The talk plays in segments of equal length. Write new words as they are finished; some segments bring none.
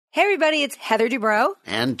Hey, everybody, it's Heather Dubrow.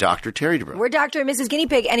 And Dr. Terry Dubrow. We're Dr. and Mrs. Guinea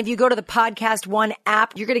Pig. And if you go to the Podcast One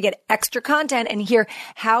app, you're going to get extra content and hear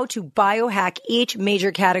how to biohack each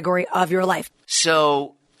major category of your life.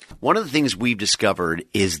 So one of the things we've discovered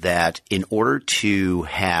is that in order to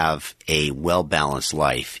have a well-balanced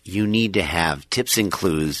life, you need to have tips and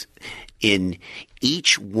clues in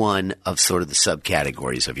each one of sort of the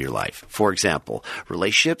subcategories of your life. For example,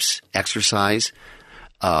 relationships, exercise,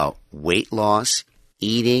 weight loss,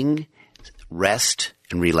 eating, rest,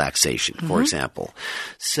 and relaxation, for example.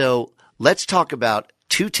 So let's talk about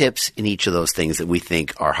 2 tips in each of those things that we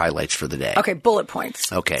think are highlights for the day. Okay, bullet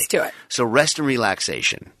points. Okay. Let's do it. So rest and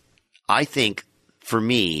relaxation. I think, for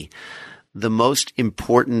me, the most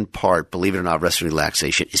important part, believe it or not, rest and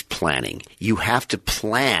relaxation is planning. You have to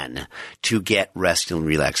plan to get rest and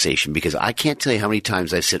relaxation, because I can't tell you how many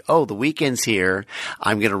times I've said, oh, the weekend's here,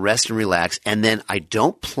 I'm going to rest and relax, and then I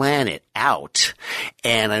don't plan it out,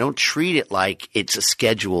 and I don't treat it like it's a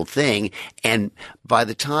scheduled thing, and by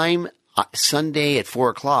the time Sunday at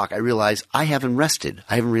 4 o'clock, I realize I haven't rested,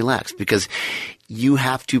 I haven't relaxed, because you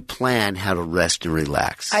have to plan how to rest and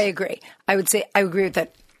relax. I agree. I would say I agree with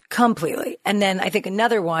that completely. And then I think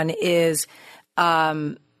another one is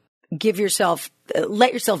let yourself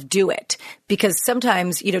do it, because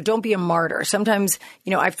sometimes, don't be a martyr. Sometimes,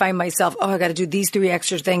 I find myself, I got to do these 3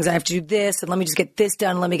 extra things. I have to do this, and let me just get this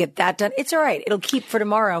done. Let me get that done. It's all right. It'll keep for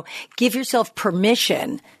tomorrow. Give yourself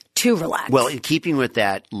permission to relax. Well, in keeping with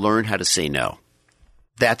that, learn how to say no.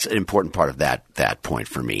 That's an important part of that point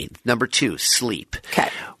for me. Number 2, sleep. Okay.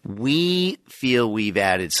 We feel we've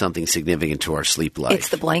added something significant to our sleep life. It's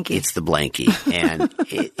the blankie. It's the blankie. And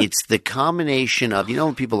it's the combination of,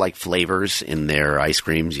 when people like flavors in their ice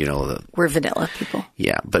creams, We're vanilla people.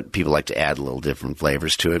 Yeah, but people like to add a little different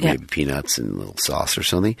flavors to it, maybe peanuts and a little sauce or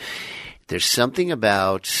something. There's something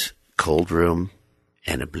about cold room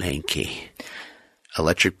and a blankie.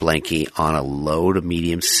 Electric blankie on a low to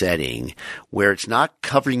medium setting where it's not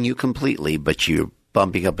covering you completely, but you're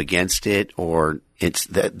bumping up against it, or it's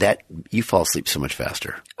that you fall asleep so much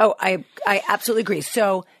faster. Oh, I absolutely agree.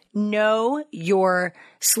 So know your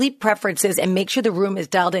sleep preferences and make sure the room is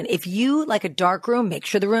dialed in. If you like a dark room, make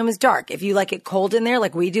sure the room is dark. If you like it cold in there,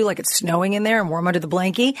 like we do, like it's snowing in there and warm under the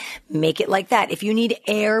blankie, make it like that. If you need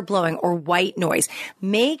air blowing or white noise,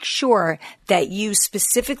 make sure that you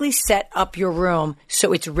specifically set up your room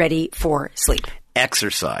so it's ready for sleep.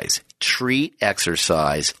 Exercise. Treat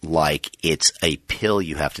exercise like it's a pill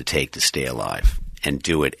you have to take to stay alive. And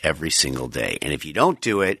do it every single day. And if you don't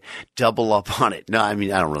do it, double up on it. No, I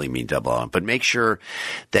don't really mean double on, but make sure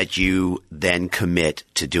that you then commit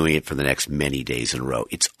to doing it for the next many days in a row.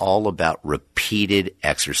 It's all about repeated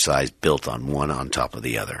exercise built on one on top of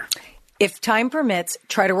the other. If time permits,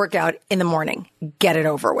 try to work out in the morning. Get it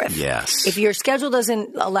over with. Yes. If your schedule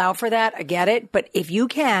doesn't allow for that, I get it. But if you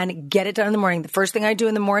can, get it done in the morning. The first thing I do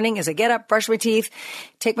in the morning is I get up, brush my teeth,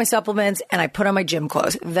 take my supplements, and I put on my gym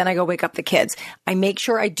clothes. Then I go wake up the kids. I make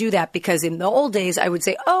sure I do that, because in the old days, I would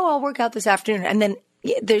say, I'll work out this afternoon. And then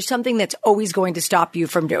there's something that's always going to stop you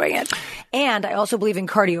from doing it. And I also believe in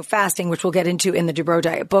cardio fasting, which we'll get into in the Dubrow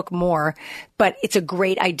Diet book more. But it's a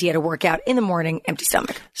great idea to work out in the morning, empty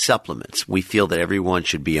stomach. Supplements. We feel that everyone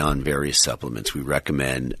should be on various supplements. We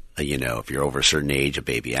recommend, if you're over a certain age, a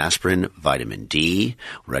baby aspirin, vitamin D.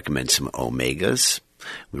 We recommend some omegas.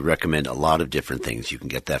 We recommend a lot of different things. You can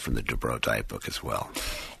get that from the Dubrow Diet book as well.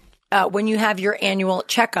 When you have your annual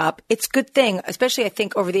checkup, it's a good thing, especially I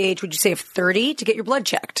think over the age, would you say, of 30, to get your blood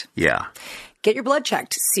checked. Yeah. Get your blood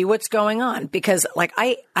checked. See what's going on. Because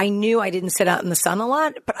I knew I didn't sit out in the sun a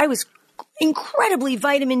lot, but I was incredibly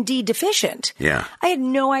vitamin D deficient. Yeah. I had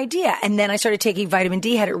no idea. And then I started taking vitamin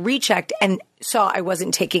D, had it rechecked, and saw I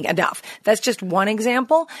wasn't taking enough. That's just one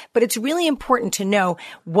example, but it's really important to know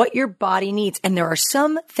what your body needs. And there are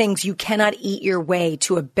some things you cannot eat your way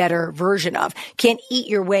to a better version of. You can't eat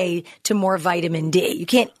your way to more vitamin D. You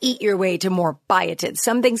can't eat your way to more biotin.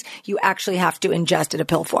 Some things you actually have to ingest in a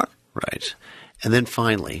pill form. Right. And then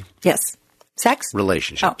finally. Yes. Sex?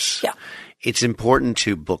 Relationships. Oh, yeah. It's important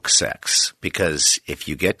to book sex, because if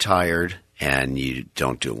you get tired and you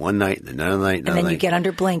don't do it one night, and then another night, and then you get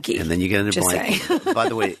under blankie. And then you get under Just blankie. By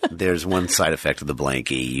the way, there's one side effect of the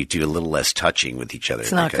blankie. You do a little less touching with each other.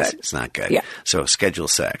 It's not good. It's not good. Yeah. So schedule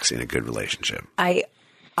sex in a good relationship. I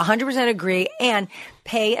 100% agree. And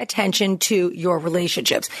pay attention to your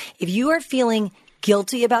relationships. If you are feeling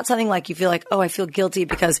guilty about something, like you feel like, I feel guilty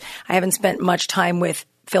because I haven't spent much time with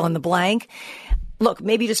fill in the blank. Look,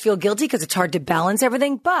 maybe you just feel guilty because it's hard to balance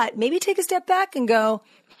everything, but maybe take a step back and go,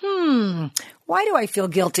 Why do I feel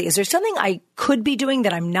guilty? Is there something I could be doing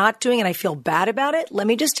that I'm not doing and I feel bad about it? Let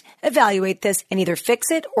me just evaluate this and either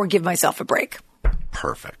fix it or give myself a break.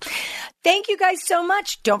 Perfect. Thank you guys so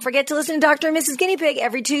much. Don't forget to listen to Dr. and Mrs. Guinea Pig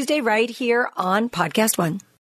every Tuesday right here on Podcast One.